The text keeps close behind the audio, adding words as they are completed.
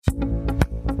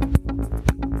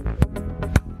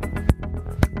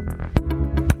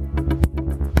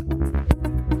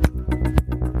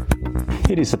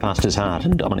It is the Pastor's Heart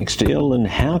and Dominic Steele, and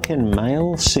how can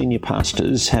male senior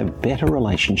pastors have better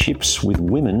relationships with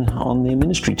women on their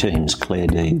ministry teams? Clare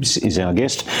Deeves is our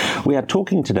guest. We are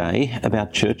talking today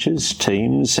about churches,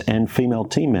 teams and female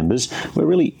team members where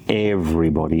really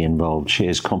everybody involved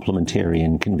shares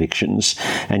complementarian convictions,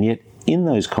 and yet in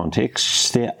those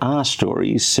contexts, there are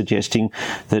stories suggesting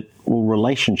that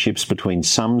relationships between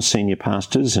some senior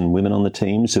pastors and women on the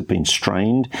teams have been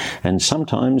strained and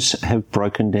sometimes have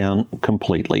broken down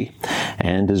completely.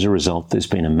 And as a result, there's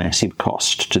been a massive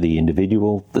cost to the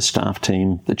individual, the staff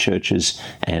team, the churches,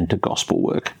 and to gospel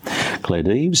work. Clare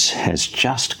Deeves has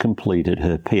just completed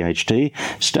her PhD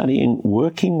studying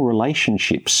working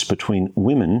relationships between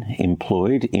women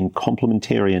employed in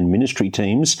complementarian ministry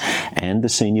teams and the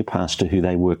senior pastor who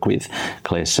they work with.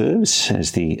 Clare serves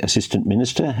as the assistant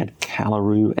minister at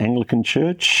Callaroo Anglican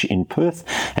Church in Perth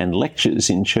and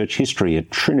lectures in church history at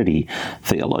Trinity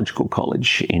Theological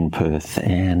College in Perth.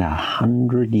 And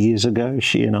 100 years ago,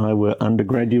 she and I were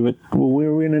we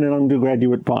were in an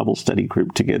undergraduate Bible study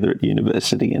group together at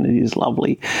university, and it is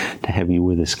lovely to have you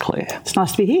with us, Clare. It's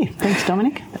nice to be here. Thanks,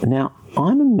 Dominic. Now,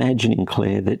 I'm imagining,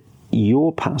 Clare, that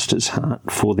your pastor's heart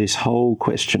for this whole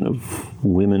question of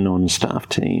women on staff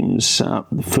teams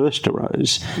first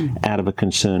arose out of a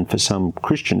concern for some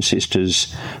Christian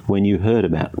sisters when you heard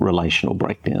about relational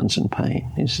breakdowns and pain.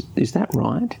 Is that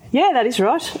right? Yeah, that is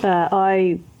right.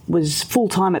 I was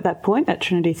full-time at that point at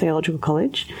Trinity Theological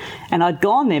College, and I'd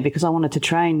gone there because I wanted to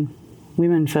train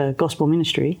women for gospel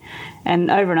ministry. And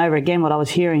over again, what I was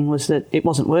hearing was that it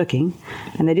wasn't working,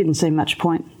 and there didn't seem much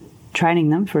point training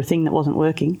them for a thing that wasn't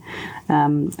working.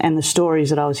 And the stories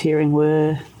that I was hearing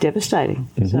were devastating.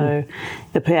 Mm-hmm. So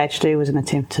the PhD was an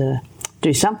attempt to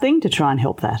do something to try and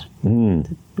help that.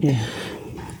 Yeah.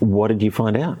 What did you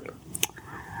find out?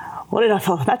 What did I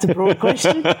find? That's a broad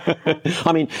question.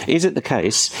 I mean, is it the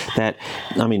case that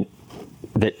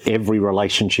every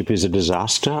relationship is a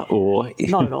disaster, or...?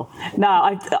 Not at all. No,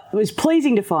 it was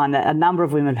pleasing to find that a number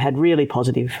of women have had really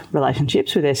positive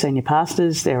relationships with their senior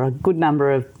pastors. There are a good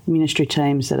number of ministry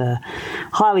teams that are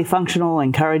highly functional,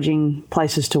 encouraging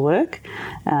places to work.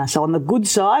 So on the good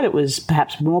side, it was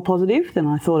perhaps more positive than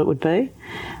I thought it would be.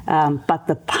 But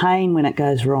the pain when it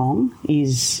goes wrong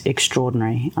is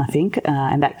extraordinary, I think,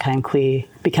 and that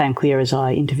became clear as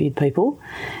I interviewed people,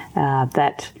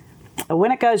 that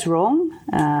when it goes wrong,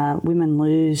 women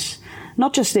lose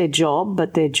not just their job,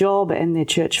 but their job and their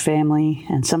church family,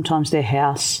 and sometimes their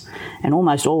house, and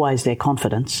almost always their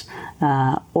confidence,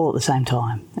 all at the same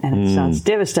time. And so it's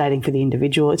devastating for the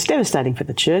individual. It's devastating for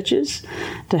the churches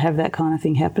to have that kind of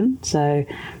thing happen. So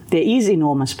there is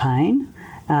enormous pain,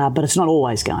 but it's not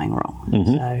always going wrong.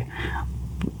 Mm-hmm. So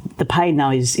the pain,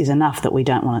 though, is enough that we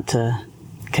don't want it to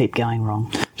keep going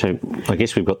wrong. So I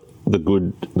guess we've got the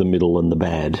good, the middle and the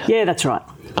bad. Yeah, that's right.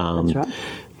 That's right.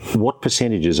 What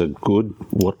percentages are good,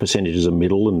 what percentages are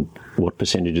middle and what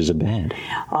percentages are bad?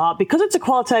 Because it's a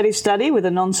qualitative study with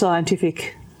a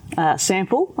non-scientific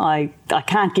sample, I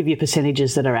can't give you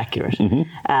percentages that are accurate.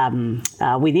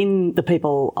 Mm-hmm. Within the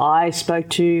people I spoke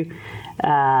to,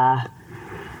 half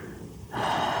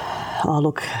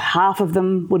of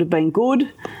them would have been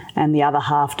good and the other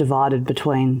half divided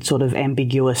between sort of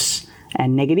ambiguous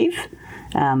and negative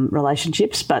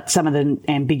relationships, but some of the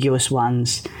ambiguous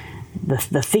ones,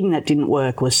 the thing that didn't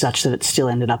work was such that it still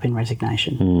ended up in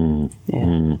resignation.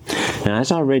 Now,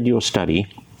 as I read your study,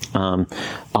 a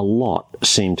lot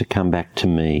seemed to come back to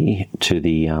me to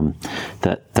the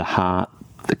heart,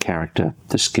 the character,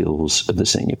 the skills of the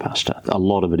senior pastor. A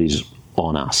lot of it is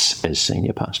on us as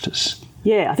senior pastors.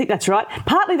 Yeah, I think that's right.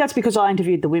 Partly that's because I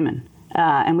interviewed the women.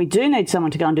 And we do need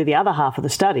someone to go and do the other half of the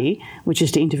study, which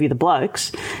is to interview the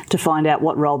blokes to find out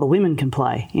what role the women can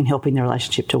play in helping the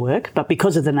relationship to work. But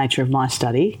because of the nature of my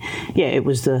study, it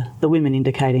was the women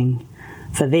indicating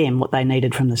for them what they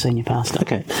needed from the senior pastor.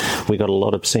 Okay. We got a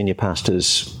lot of senior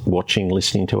pastors watching,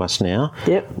 listening to us now.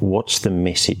 Yep. What's the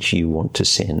message you want to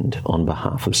send on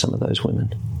behalf of some of those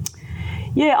women?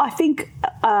 Yeah, I think,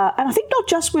 and I think not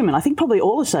just women, I think probably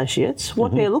all associates,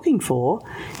 what they're looking for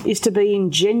is to be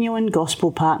in genuine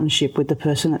gospel partnership with the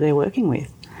person that they're working with.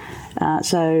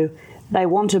 So they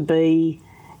want to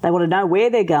know where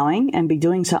they're going and be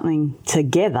doing something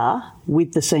together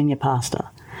with the senior pastor,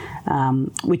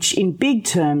 which in big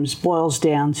terms boils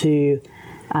down to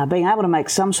being able to make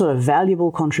some sort of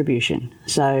valuable contribution.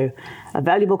 So a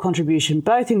valuable contribution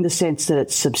both in the sense that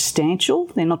it's substantial,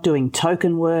 they're not doing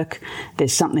token work,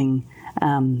 there's something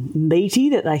meaty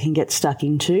that they can get stuck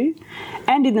into,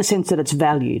 and in the sense that it's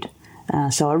valued.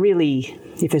 So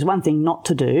if there's one thing not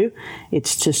to do,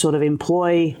 it's to sort of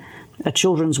employ a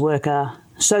children's worker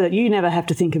so that you never have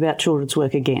to think about children's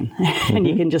work again and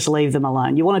you can just leave them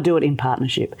alone. You want to do it in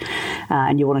partnership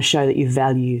and you want to show that you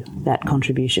value that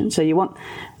contribution. So the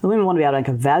women want to be able to make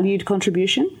a valued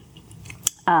contribution.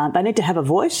 They need to have a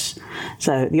voice,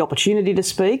 so the opportunity to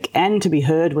speak and to be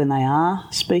heard when they are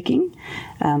speaking,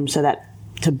 so that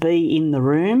to be in the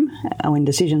room when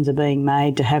decisions are being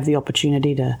made, to have the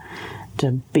opportunity to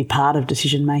be part of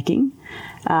decision making.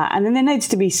 And then there needs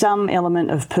to be some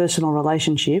element of personal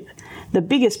relationship. The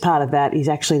biggest part of that is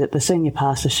actually that the senior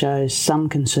pastor shows some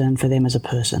concern for them as a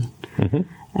person.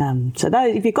 So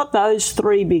if you've got those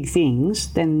three big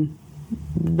things, then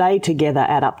they together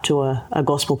add up to a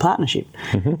gospel partnership.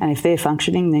 And if they're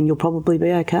functioning, then you'll probably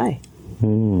be okay.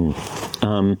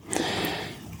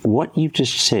 What you've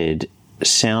just said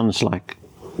sounds like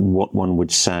what one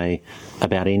would say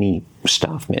about any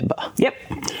staff member. Yep.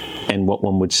 And what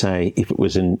one would say if it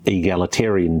was an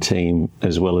egalitarian team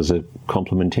as well as a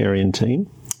complementarian team?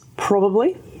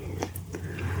 Probably.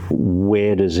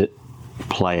 Where does it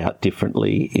play out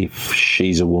differently if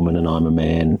she's a woman and I'm a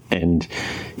man, and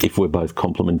if we're both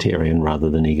complementarian rather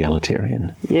than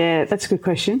egalitarian? Yeah, that's a good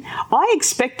question. I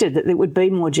expected that it would be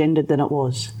more gendered than it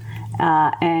was,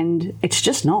 and it's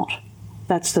just not.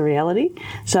 That's the reality.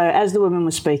 So as the women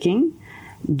were speaking,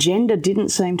 gender didn't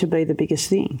seem to be the biggest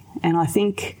thing. And I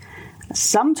think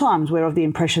sometimes we're of the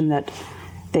impression that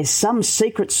there's some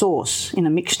secret sauce in a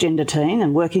mixed gender team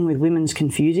and working with women's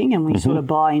confusing, and we sort of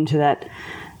buy into that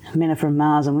men are from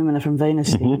Mars and women are from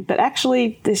Venus thing. But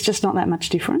actually there's just not that much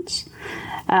difference.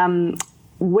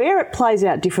 Where it plays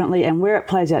out differently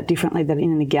than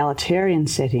in an egalitarian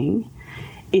setting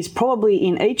is probably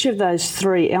in each of those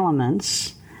three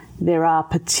elements there are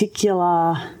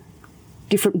particular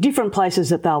different places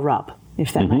that they'll rub,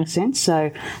 if that makes sense.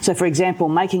 So for example,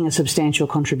 making a substantial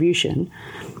contribution,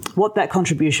 what that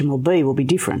contribution will be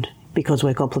different because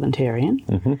we're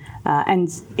complementarian.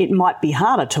 And it might be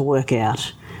harder to work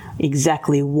out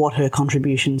exactly what her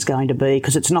contribution's going to be,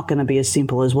 because it's not going to be as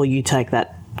simple as, well, you take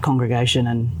that congregation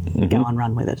and go and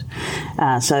run with it.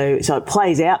 So it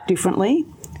plays out differently,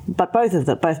 but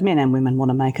both men and women want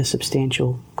to make a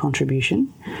substantial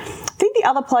contribution. I think the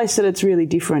other place that it's really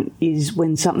different is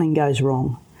when something goes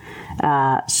wrong.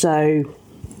 So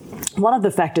one of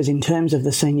the factors in terms of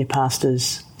the senior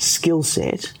pastor's skill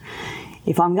set,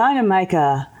 if I'm going to make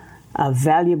a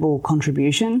valuable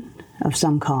contribution of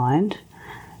some kind,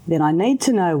 then I need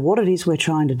to know what it is we're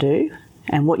trying to do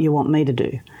and what you want me to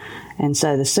do. And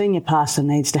so the senior pastor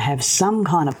needs to have some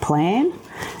kind of plan,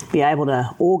 be able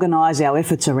to organise our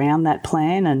efforts around that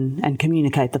plan and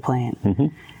communicate the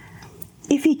plan.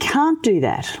 If he can't do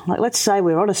that, like let's say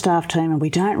we're on a staff team and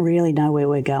we don't really know where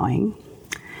we're going,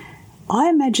 I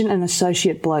imagine an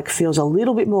associate bloke feels a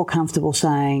little bit more comfortable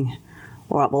saying,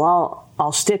 all right, well,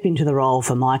 I'll step into the role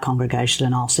for my congregation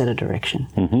and I'll set a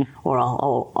direction. Or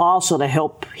I'll sort of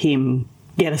help him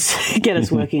get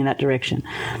us working in that direction.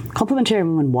 Complementarian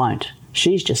woman won't.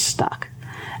 She's just stuck.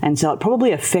 And so it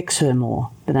probably affects her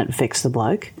more than it affects the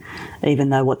bloke, even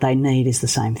though what they need is the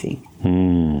same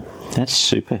thing. That's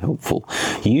super helpful.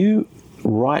 You,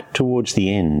 right towards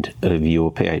the end of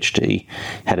your PhD,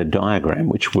 had a diagram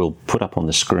which we'll put up on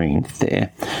the screen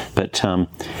there. But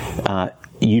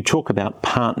you talk about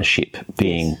partnership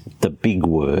being the big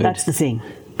word. That's the thing.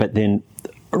 But then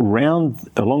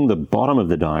along the bottom of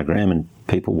the diagram, and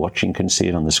people watching can see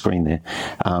it on the screen there,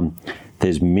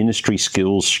 there's ministry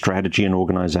skills, strategy and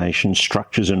organisation,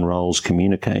 structures and roles,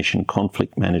 communication,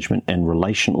 conflict management, and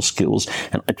relational skills.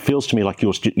 And it feels to me like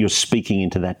you're speaking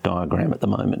into that diagram at the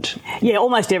moment. Yeah,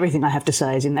 almost everything I have to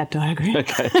say is in that diagram.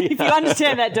 Okay. If you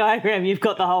understand that diagram, you've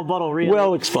got the whole bottle, really.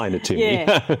 Well, explain it to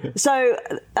me. So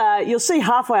you'll see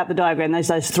halfway up the diagram, there's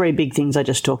those three big things I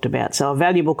just talked about. So a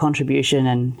valuable contribution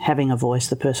and having a voice,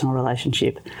 the personal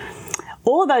relationship.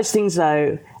 All of those things,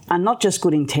 though, are not just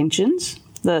good intentions.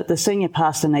 The senior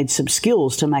pastor needs some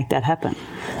skills to make that happen.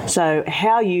 So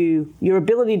your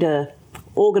ability to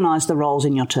organise the roles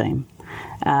in your team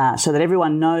so that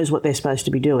everyone knows what they're supposed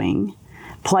to be doing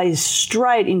plays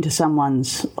straight into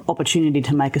someone's opportunity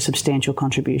to make a substantial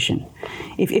contribution.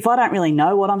 If I don't really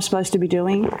know what I'm supposed to be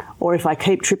doing, or if I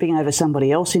keep tripping over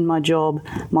somebody else in my job,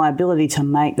 my ability to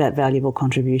make that valuable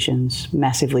contribution's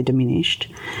massively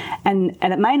diminished. And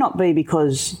it may not be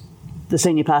because the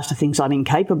senior pastor thinks I'm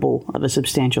incapable of a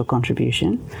substantial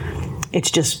contribution. It's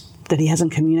just that he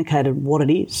hasn't communicated what it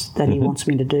is that he wants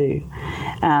me to do.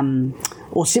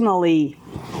 Or similarly,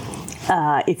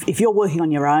 if you're working on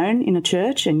your own in a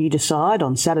church and you decide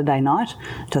on Saturday night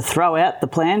to throw out the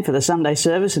plan for the Sunday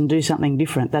service and do something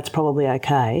different, that's probably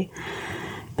okay.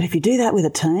 But if you do that with a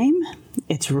team,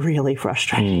 it's really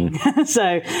frustrating.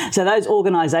 So those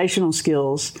organisational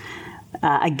skills,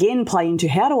 again, play into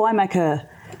how do I make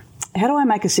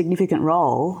a significant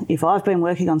role if I've been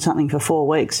working on something for 4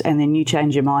 weeks and then you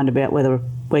change your mind about whether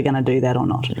we're going to do that or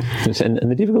not. And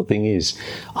the difficult thing is,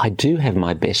 I do have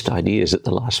my best ideas at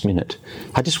the last minute.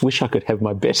 I just wish I could have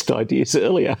my best ideas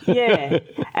earlier. Yeah.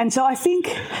 And so I think...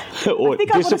 or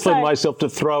discipline myself to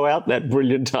throw out that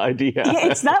brilliant idea. Yeah,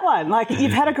 it's that one. Like,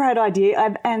 you've had a great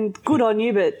idea and good on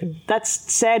you, but that's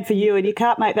sad for you and you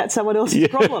can't make that someone else's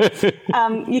problem.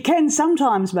 You can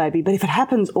sometimes maybe, but if it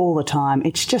happens all the time,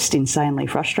 it's just insanely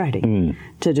frustrating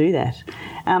to do that.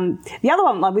 The other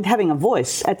one, like with having a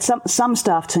voice, at some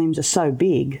staff teams are so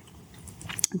big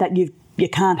that you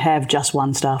can't have just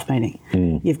one staff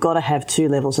meeting. You've got to have 2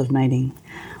 levels of meeting.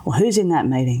 Well, who's in that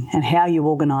meeting and how you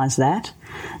organise that?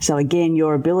 So again,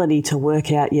 your ability to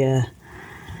work out your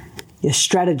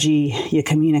strategy, your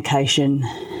communication,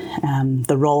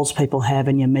 the roles people have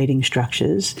and your meeting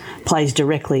structures plays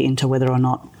directly into whether or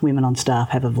not women on staff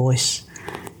have a voice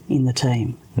in the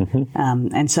team.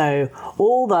 And so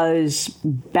all those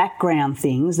background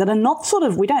things that are not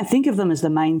we don't think of them as the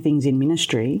main things in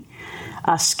ministry,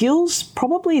 are skills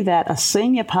probably that a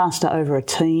senior pastor over a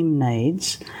team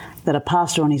needs that a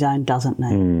pastor on his own doesn't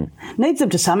need. Needs them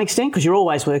to some extent because you're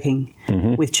always working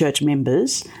with church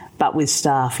members, but with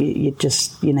staff you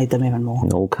need them even more.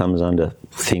 It all comes under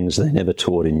things they never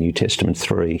taught in New Testament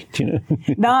 3, do you know?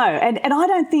 No, and I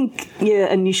don't think your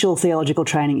initial theological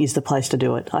training is the place to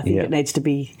do it. I think it needs to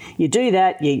be, you do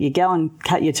that, you go and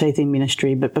cut your teeth in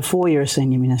ministry, but before you're a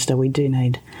senior minister, we do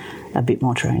need a bit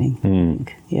more training. I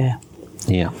think. Yeah.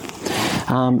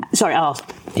 Sorry,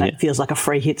 that feels like a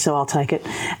free hit, so I'll take it.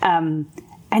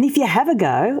 And if you have a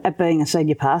go at being a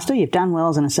senior pastor, you've done well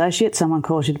as an associate, someone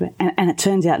calls you to be, and it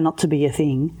turns out not to be your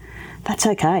thing, that's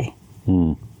okay.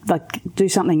 Like, do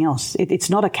something else. It's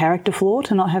not a character flaw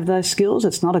to not have those skills.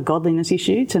 It's not a godliness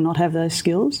issue to not have those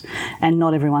skills, and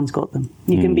not everyone's got them.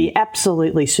 You can be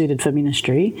absolutely suited for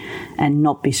ministry and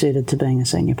not be suited to being a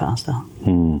senior pastor.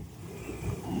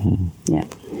 Yeah.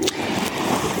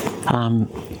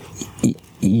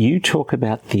 You talk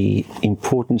about the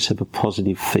importance of a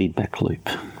positive feedback loop.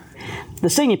 The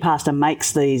senior pastor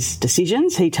makes these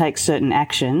decisions. He takes certain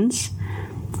actions.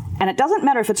 And it doesn't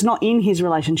matter if it's not in his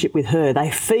relationship with her.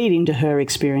 They feed into her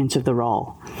experience of the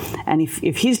role. And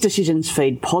if his decisions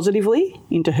feed positively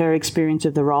into her experience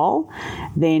of the role,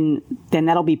 then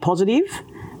that'll be positive.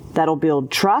 That'll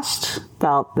build trust.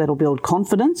 That'll build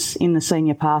confidence in the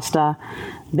senior pastor.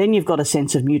 Then you've got a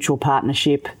sense of mutual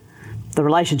partnership. The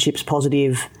relationship's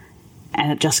positive,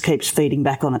 and it just keeps feeding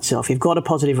back on itself. You've got a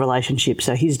positive relationship,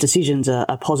 so his decisions are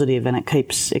positive, and it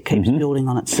keeps building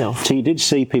on itself. So you did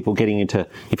see people getting into,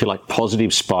 if you like,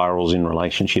 positive spirals in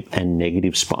relationship and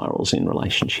negative spirals in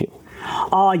relationship.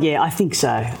 Oh, yeah, I think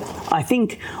so. I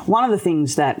think one of the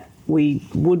things that we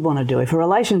would want to do, if a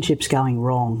relationship's going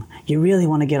wrong, you really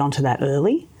want to get onto that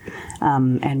early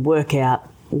and work out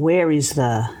where is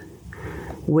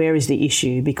the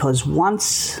issue, because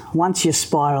once you're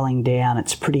spiralling down,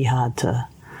 it's pretty hard to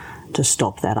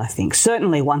stop that, I think.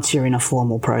 Certainly once you're in a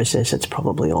formal process, it's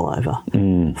probably all over.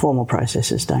 Formal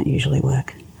processes don't usually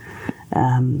work.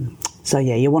 So,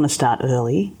 yeah, you want to start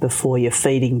early before you're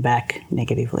feeding back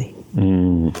negatively.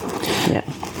 Yeah.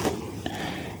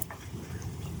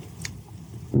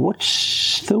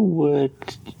 What's the word?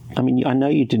 I mean, I know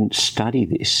you didn't study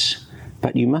this,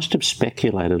 but you must have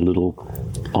speculated a little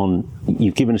on,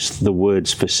 you've given us the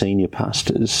words for senior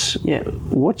pastors. Yeah.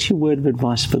 What's your word of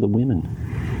advice for the women?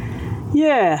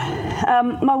 Yeah.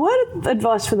 My word of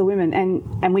advice for the women,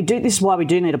 and this is why we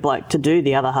do need a bloke to do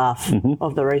the other half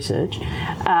of the research.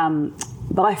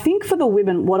 But I think for the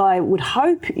women, what I would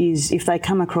hope is if they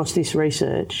come across this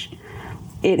research,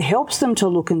 it helps them to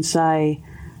look and say,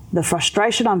 the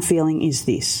frustration I'm feeling is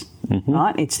this,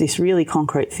 right? It's this really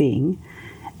concrete thing.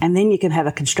 And then you can have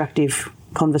a constructive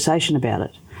conversation about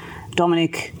it.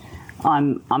 Dominic,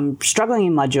 I'm struggling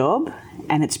in my job,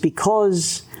 and it's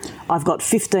because I've got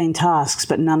 15 tasks,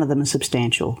 but none of them are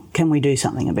substantial. Can we do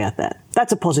something about that?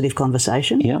 That's a positive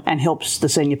conversation and helps the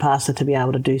senior pastor to be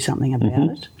able to do something about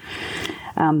it.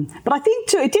 But I think,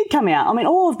 too, it did come out. I mean,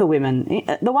 all of the women,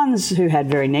 the ones who had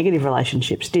very negative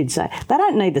relationships, did say they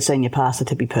don't need the senior pastor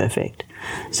to be perfect.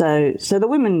 So the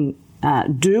women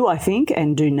do, I think,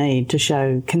 and do need to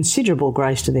show considerable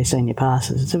grace to their senior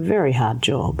pastors. It's a very hard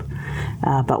job.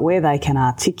 But where they can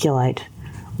articulate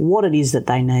what it is that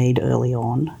they need early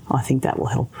on, I think that will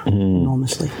help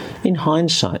enormously. In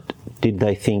hindsight, did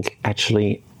they think,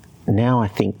 actually, now I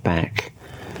think back,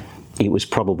 it was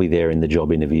probably there in the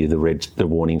job interview, the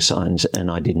warning signs, and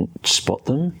I didn't spot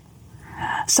them?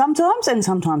 Sometimes and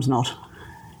sometimes not.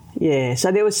 Yeah,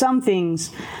 so there were some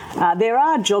things. There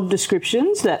are job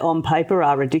descriptions that on paper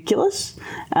are ridiculous,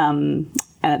 and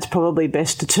it's probably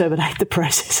best to terminate the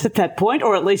process at that point,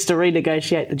 or at least to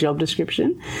renegotiate the job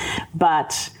description.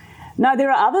 But no,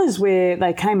 there are others where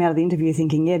they came out of the interview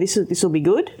thinking, yeah, this will be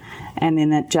good, and then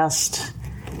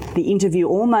the interview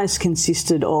almost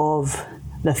consisted of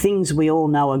the things we all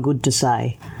know are good to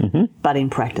say, but in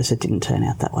practice it didn't turn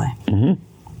out that way.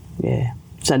 Yeah.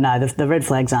 So no, the red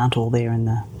flags aren't all there in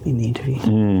the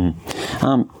interview.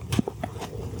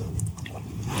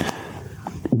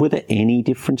 Were there any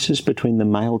differences between the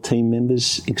male team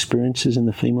members' experiences and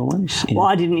the female ones? Well,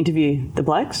 I didn't interview the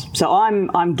blokes, so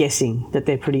I'm guessing that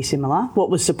they're pretty similar.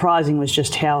 What was surprising was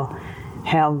just how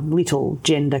little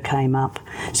gender came up.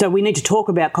 So we need to talk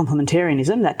about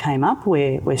complementarianism. That came up.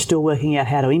 We're still working out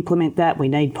how to implement that. We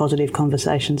need positive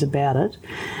conversations about it.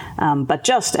 But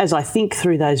just as I think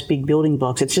through those big building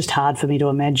blocks, it's just hard for me to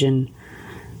imagine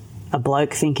a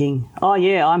bloke thinking, oh,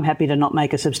 yeah, I'm happy to not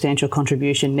make a substantial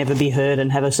contribution, never be heard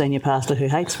and have a senior pastor who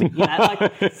hates me. You know,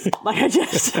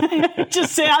 it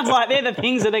just sounds like they're the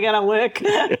things that are going to work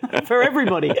for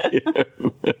everybody.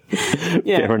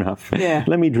 Yeah. Fair enough. Yeah.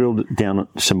 Let me drill down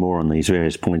some more on these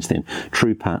various points then.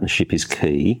 True partnership is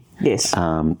key. Yes.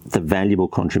 The valuable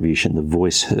contribution, the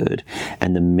voice heard,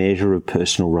 and the measure of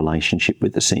personal relationship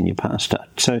with the senior pastor.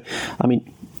 So, I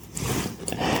mean,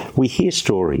 we hear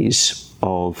stories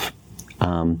of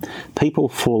people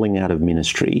falling out of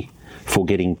ministry for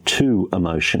getting too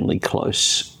emotionally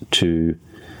close to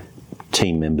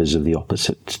team members of the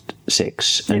opposite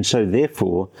sex. Yep. And so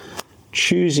therefore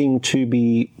choosing to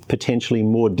be potentially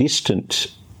more distant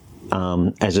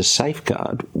as a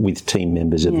safeguard with team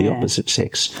members of the opposite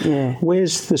sex. Yeah.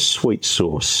 Where's the sweet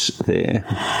sauce there?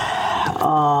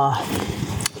 I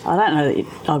don't know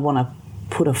that I'd want to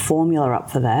put a formula up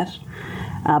for that.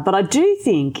 But I do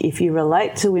think if you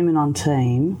relate to women on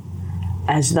team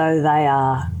as though they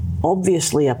are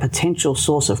obviously a potential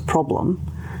source of problem,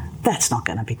 that's not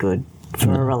going to be good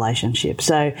for a relationship.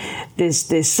 So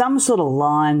there's some sort of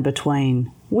line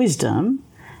between wisdom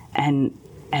and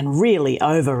really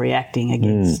overreacting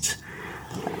against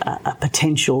a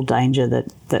potential danger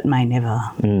that may never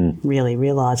really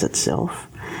realise itself.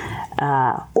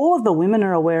 All of the women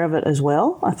are aware of it as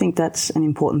well. I think that's an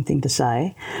important thing to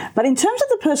say. But in terms of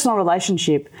the personal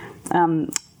relationship,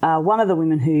 one of the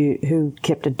women who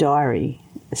kept a diary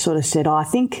sort of said, I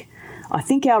think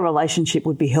our relationship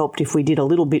would be helped if we did a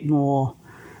little bit more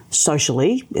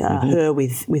socially, her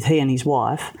with he and his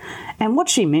wife. And what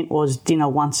she meant was dinner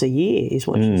once a year is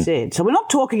what she said. So we're not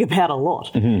talking about a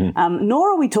lot,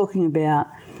 nor are we talking about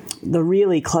the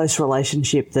really close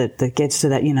relationship that gets to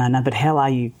that, no, but how are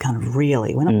you kind of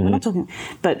really? We're not talking,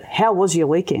 but how was your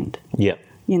weekend? Yeah.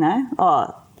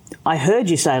 I heard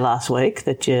you say last week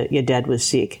that your dad was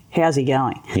sick. How's he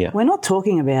going? Yeah. We're not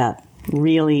talking about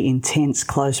really intense,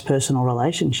 close personal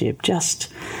relationship,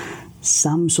 just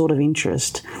some sort of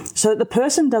interest. So that the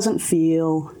person doesn't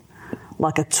feel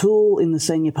like a tool in the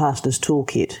senior pastor's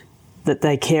toolkit that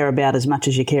they care about as much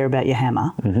as you care about your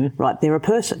hammer, right? They're a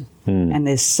person and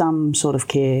there's some sort of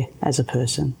care as a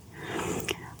person.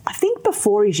 I think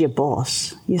before he's your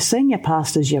boss, your senior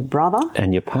pastor's your brother.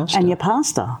 And your pastor. And your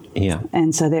pastor. Yeah.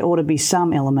 And so there ought to be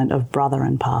some element of brother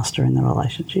and pastor in the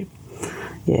relationship.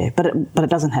 Yeah, but it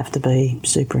doesn't have to be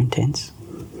super intense.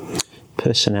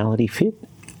 Personality fit?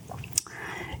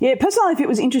 Yeah, personality fit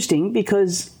was interesting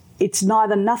because it's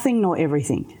neither nothing nor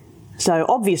everything. So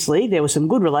obviously there were some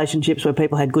good relationships where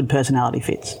people had good personality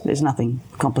fits. There's nothing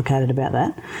complicated about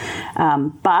that.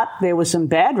 But there were some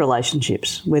bad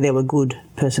relationships where there were good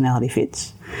personality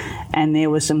fits. And there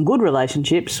were some good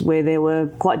relationships where there were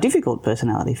quite difficult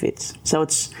personality fits. So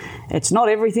it's not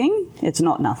everything, it's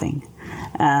not nothing.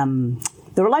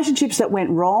 The relationships that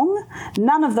went wrong,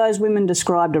 none of those women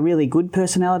described a really good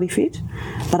personality fit,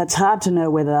 but it's hard to know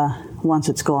whether once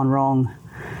it's gone wrong,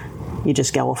 you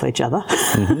just go off each other,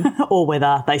 or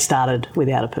whether they started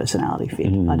without a personality fit.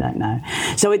 I don't know.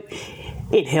 So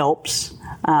it helps,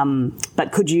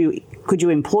 but could you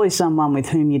employ someone with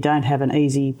whom you don't have an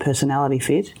easy personality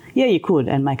fit? Yeah, you could,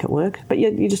 and make it work, but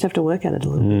you just have to work at it a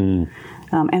little bit.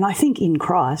 And I think in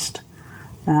Christ,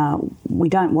 we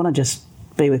don't want to just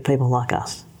be with people like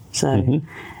us. So,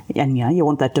 and you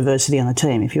want that diversity on the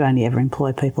team. If you only ever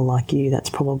employ people like you,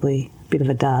 that's probably a bit of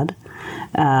a dud.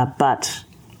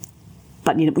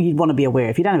 But you'd want to be aware.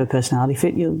 If you don't have a personality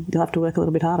fit, you'll have to work a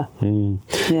little bit harder.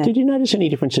 Yeah. Did you notice any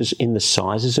differences in the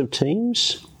sizes of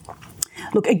teams?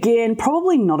 Look, again,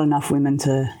 probably not enough women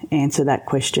to answer that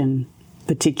question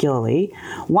particularly.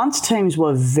 Once teams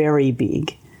were very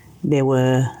big, there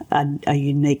were a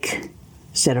unique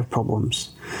set of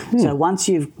problems. So once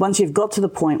you've got to the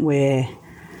point where,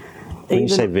 when you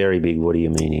say very big, what are you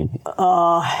meaning?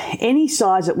 Any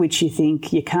size at which you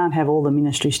think you can't have all the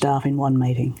ministry staff in one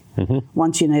meeting.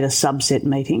 Once you need a subset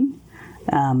meeting,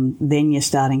 then you're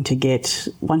starting to get,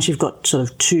 once you've got sort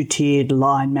of two-tiered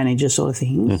line manager sort of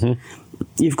things,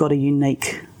 you've got a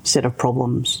unique set of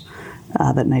problems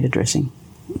that need addressing.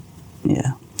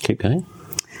 Yeah. Keep going.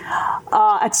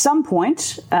 At some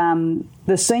point,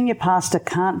 the senior pastor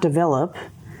can't develop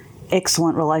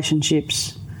excellent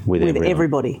relationships with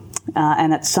everybody.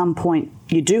 And at some point,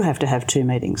 you do have to have two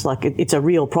meetings. Like, it's a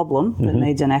real problem that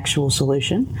needs an actual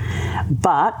solution.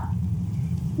 But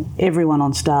everyone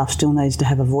on staff still needs to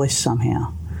have a voice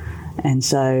somehow. And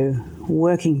so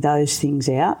working those things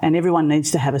out, and everyone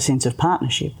needs to have a sense of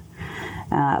partnership.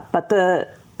 But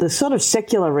the sort of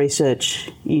secular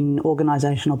research in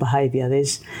organisational behaviour,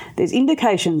 there's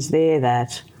indications there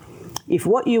that if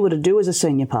what you were to do as a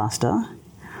senior pastor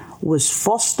was to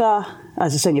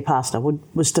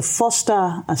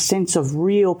foster a sense of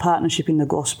real partnership in the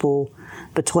gospel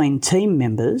between team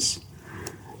members,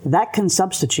 that can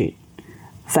substitute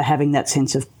for having that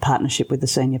sense of partnership with the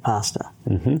senior pastor.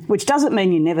 Which doesn't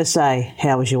mean you never say,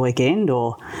 "How was your weekend?"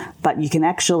 But you can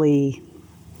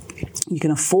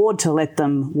afford to let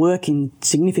them work in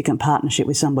significant partnership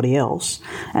with somebody else,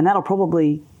 and that'll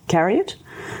probably carry it.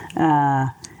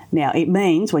 Now, it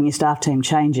means when your staff team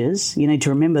changes, you need to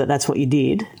remember that that's what you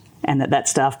did, and that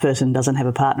staff person doesn't have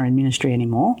a partner in ministry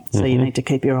anymore, so you need to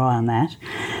keep your eye on that.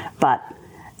 But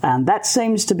that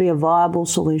seems to be a viable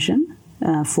solution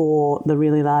for the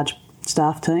really large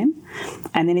staff team.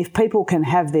 And then if people can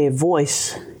have their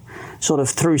voice sort of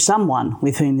through someone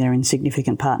with whom they're in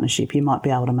significant partnership, you might be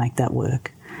able to make that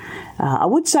work. I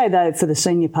would say, though, for the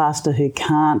senior pastor who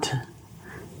can't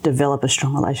develop a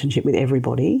strong relationship with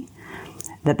everybody,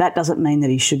 that doesn't mean that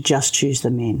he should just choose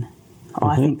the men.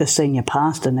 I think the senior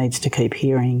pastor needs to keep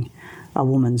hearing a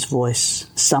woman's voice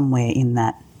somewhere in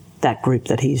that group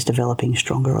that he's developing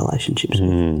stronger relationships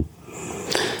with.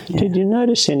 Yeah. Did you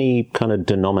notice any kind of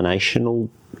denominational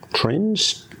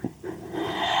trends?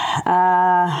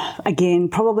 Again,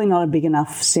 probably not a big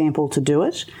enough sample to do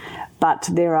it, but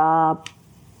there are,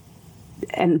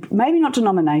 and maybe not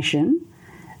denomination,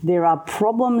 there are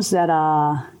problems that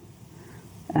are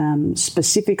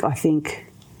specific, I think,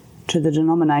 to the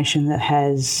denomination that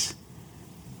has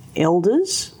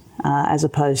elders as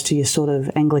opposed to your sort of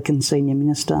Anglican senior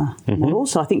minister model.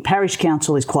 So I think parish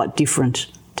council is quite different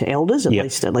to elders, at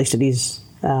least it is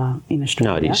in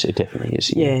Australia. No, it is. It definitely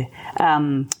is. Yeah.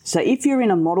 So if you're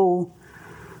in a model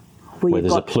where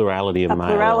there's a plurality of male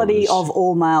plurality elders. of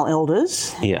all male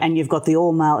elders, and you've got the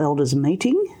all male elders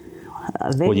meeting.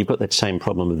 Well, you've got that same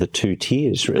problem of the two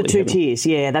tiers, really. The two tiers,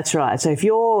 yeah, that's right. So if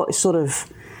you're sort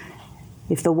of,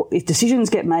 if decisions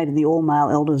get made in the all male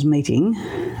elders meeting,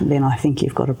 then I think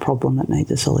you've got a problem that needs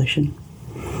a solution.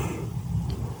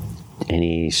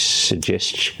 Any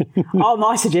suggestion?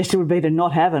 My suggestion would be to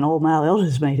not have an all-male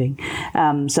elders meeting.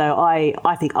 So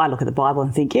I think I look at the Bible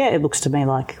and think, it looks to me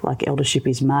like eldership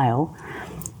is male,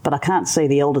 but I can't see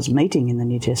the elders meeting in the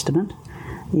New Testament.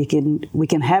 We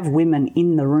can have women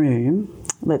in the room,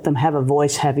 let them have a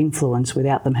voice, have influence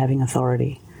without them having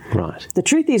authority. Right. The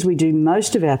truth is we do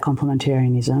most of our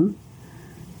complementarianism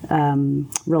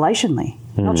relationally,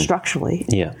 not structurally.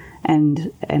 Yeah.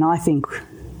 And I think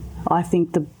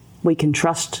we can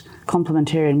trust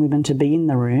complementarian women to be in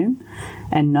the room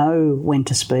and know when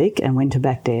to speak and when to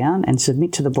back down and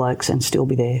submit to the blokes and still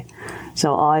be there.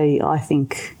 So I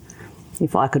think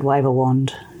if I could wave a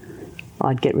wand,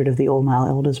 I'd get rid of the all-male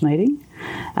elders meeting.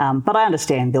 But I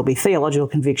understand there'll be theological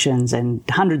convictions and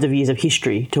hundreds of years of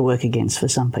history to work against for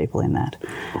some people in that.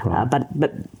 Right. But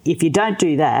if you don't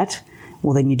do that,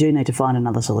 well, then you do need to find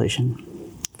another solution.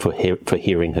 For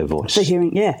hearing her voice. For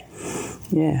hearing, yeah.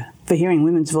 For hearing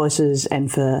women's voices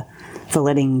and for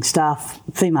letting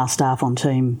female staff on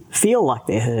team feel like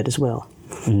they're heard as well.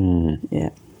 Yeah.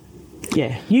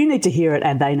 You need to hear it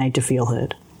and they need to feel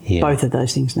heard. Yeah. Both of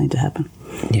those things need to happen.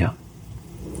 Yeah.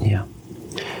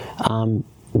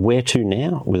 Where to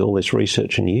now with all this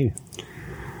research and you?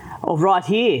 Oh, right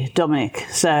here, Dominic.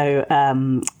 So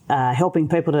helping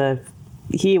people to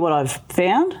hear what I've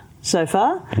found so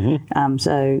far.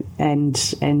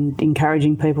 And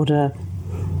encouraging people to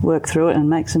work through it and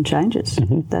make some changes.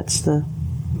 That's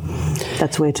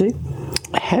where to.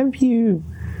 Having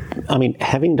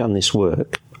done this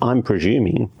work, I'm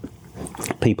presuming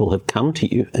people have come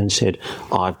to you and said,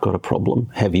 I've got a problem,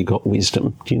 have you got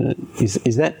wisdom? Do you know,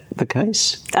 is that the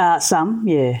case? Some,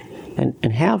 yeah.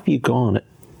 And how have you gone at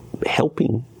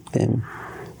helping them?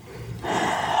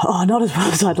 Oh, not as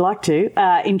well as I'd like to.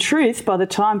 In truth, by the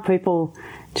time people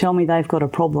tell me they've got a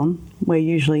problem, we're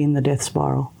usually in the death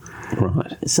spiral.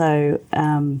 Right. So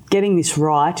getting this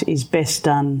right is best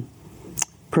done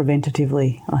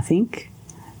preventatively, I think.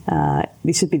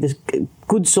 This would be the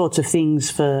good sorts of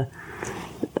things for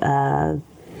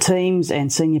teams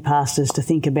and senior pastors to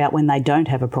think about when they don't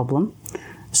have a problem,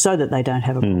 so that they don't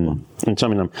have a problem. And so,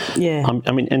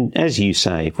 and as you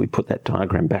say, if we put that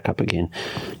diagram back up again,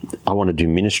 I want to do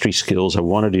ministry skills, I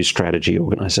want to do strategy,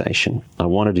 organisation, I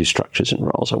want to do structures and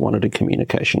roles, I want to do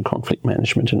communication, conflict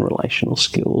management and relational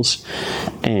skills,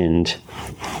 and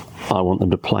I want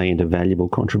them to play into valuable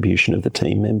contribution of the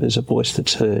team members, a voice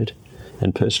that's heard,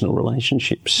 and personal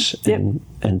relationships. Yep.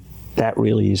 And that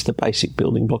really is the basic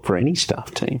building block for any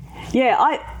staff team.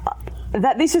 Yeah,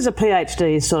 that this is a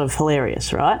PhD is sort of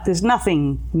hilarious, right? There's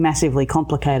nothing massively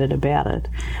complicated about it.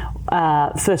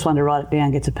 First one to write it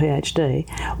down gets a PhD.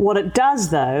 What it does,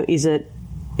 though, is it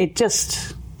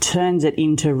just turns it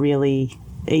into really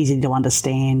easy to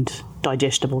understand,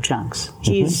 digestible chunks.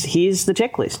 Here's the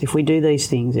checklist. If we do these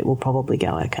things, it will probably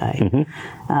go okay.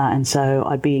 And so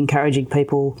I'd be encouraging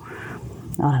people,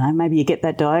 I don't know, maybe you get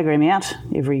that diagram out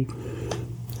every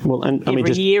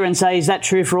year and say, is that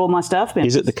true for all my staff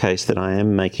members? Is it the case that I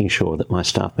am making sure that my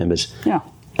staff members,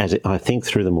 as I think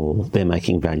through them all, they're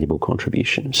making valuable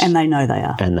contributions? And they know they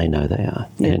are.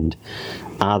 Yep. And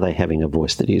are they having a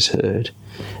voice that is heard?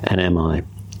 And am I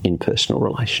in personal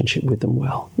relationship with them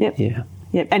well? Yep. Yeah.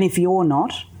 Yep. And if you're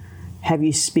not,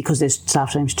 because their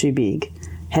staff team's too big,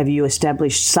 have you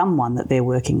established someone that they're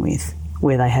working with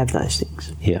where they have those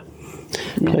things? Yeah.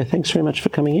 Claire, thanks very much for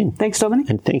coming in. Thanks, Dominic.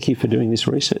 And thank you for doing this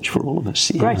research for all of us.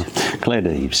 Great. Clare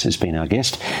Deeves has been our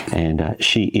guest, and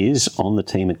she is on the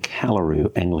team at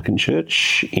Callaroo Anglican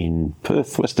Church in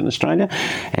Perth, Western Australia,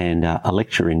 and a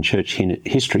lecturer in church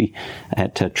history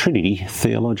at Trinity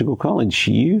Theological College.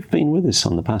 You've been with us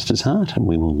on The Pastor's Heart, and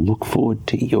we will look forward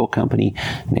to your company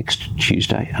next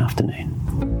Tuesday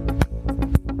afternoon.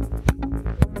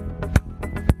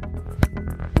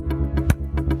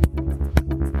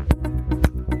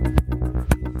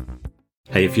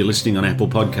 Hey, if you're listening on Apple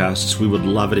Podcasts, we would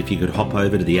love it if you could hop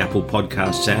over to the Apple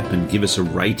Podcasts app and give us a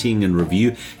rating and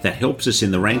review. That helps us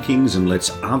in the rankings and lets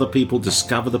other people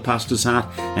discover The Pastor's Heart.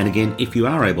 And again, if you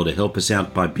are able to help us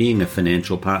out by being a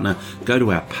financial partner, go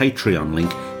to our Patreon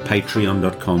link,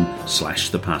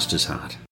 patreon.com/thepastorsheart.